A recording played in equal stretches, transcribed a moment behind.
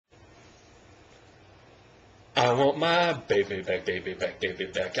I want my baby back, baby back, baby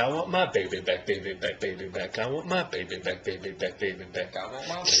back. I want my baby back, baby back, baby back. I want my baby back, baby back, baby back. I want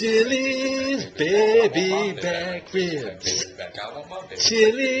my Chili's baby back ribs. I want my baby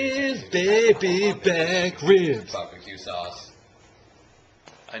Chili's baby back ribs. barbecue sauce.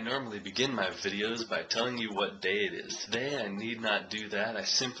 I normally begin my videos by telling you what day it is. Today I need not do that. I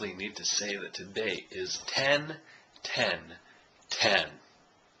simply need to say that today is 10/10/10.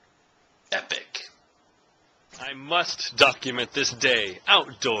 Epic. I must document this day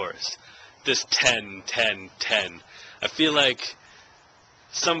outdoors. This 10/10/10. I feel like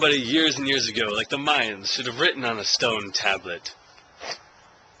somebody years and years ago, like the Mayans, should have written on a stone tablet.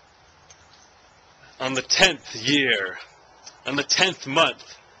 On the 10th year, on the 10th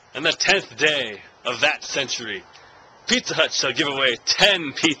month, and the 10th day of that century, Pizza Hut shall give away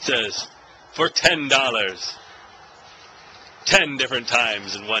 10 pizzas for $10. 10 different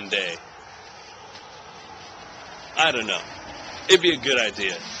times in one day. I don't know. It'd be a good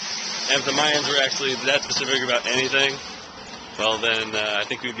idea. And if the Mayans were actually that specific about anything, well then I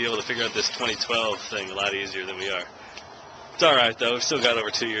think we'd be able to figure out this 2012 thing a lot easier than we are. It's alright though, we've still got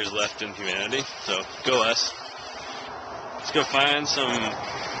over 2 years left in humanity, so go us. Let's go find some,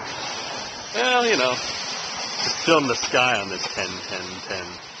 well, you know, just film the sky on this 10/10/10.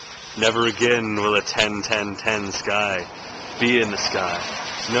 Never again will a 10/10/10 sky be in the sky.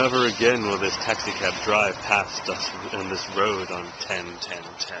 Never again will this taxicab drive past us in this road on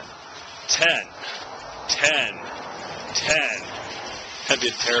 10/10/10. 10, 10, 10. That'd be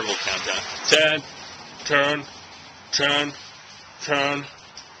a terrible countdown. 10, turn, turn, turn,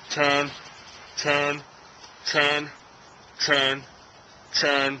 turn, turn, turn, turn,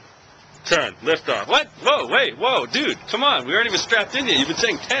 turn, turn. Lift off. What? Whoa, wait, whoa, dude, come on. We aren't even strapped in yet. You've been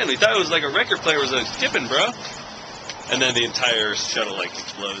saying 10. We thought it was like a record player was skipping, bro. And then the entire shuttle like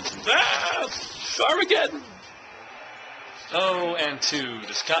explodes and Armageddon. 0-2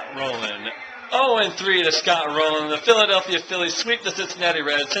 to Scott Rowland. 0-3 to Scott Rowland. The Philadelphia Phillies sweep the Cincinnati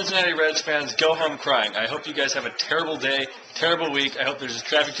Reds. Cincinnati Reds fans go home crying. I hope you guys have a terrible day, terrible week. I hope there's just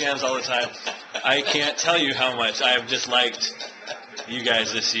traffic jams all the time. I can't tell you how much I have disliked you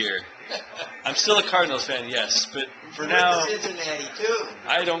guys this year. I'm still a Cardinals fan, yes, but for now, Cincinnati too.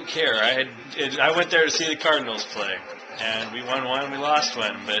 I don't care. I went there to see the Cardinals play, and we won one, we lost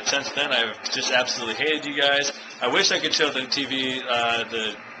one. But since then, I've just absolutely hated you guys. I wish I could show the TV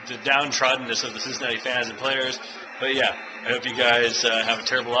the downtroddenness of the Cincinnati fans and players. But yeah, I hope you guys have a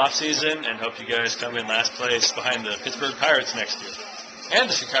terrible offseason, and hope you guys come in last place behind the Pittsburgh Pirates next year, and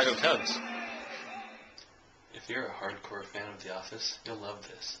the Chicago Cubs. If you're a hardcore fan of The Office, you'll love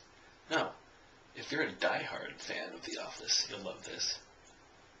this. No, if you're a diehard fan of The Office, you'll love this.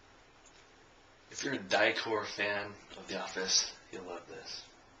 If you're a die-core fan of The Office, you'll love this.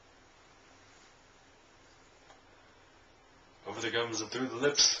 Over the gums and through the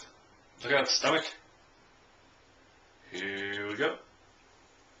lips. Look out, stomach. Here we go.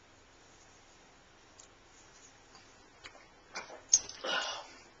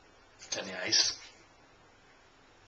 Any ice?